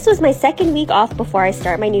This was my second week off before I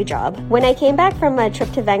start my new job. When I came back from a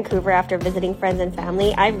trip to Vancouver after visiting friends and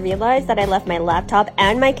family, I realized that I left my laptop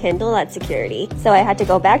and my Kindle at security. So I had to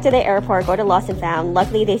go back to the airport, go to Lost and Found.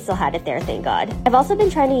 Luckily, they still had it there, thank God. I've also been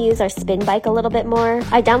trying to use our spin bike a little bit more.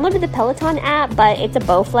 I downloaded the Peloton app, but it's a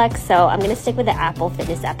Bowflex, so I'm gonna stick with the Apple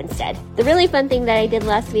Fitness app instead. The really fun thing that I did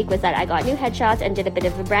last week was that I got new headshots and did a bit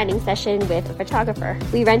of a branding session with a photographer.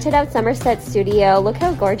 We rented out Somerset Studio. Look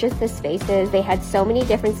how gorgeous this space is. They had so many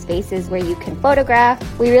different spaces where you can photograph.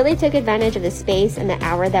 We really took advantage of the space and the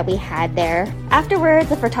hour that we had there. Afterwards,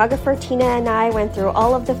 the photographer Tina and I went through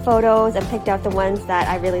all of the photos and picked out the ones that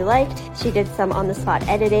I really liked. She did some on-the-spot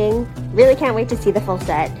editing. Really can't wait to see the full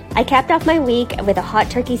set. I capped off my week with a hot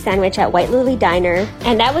turkey sandwich at White Lily Diner,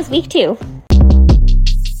 and that was week 2.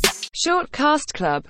 Shortcast Club.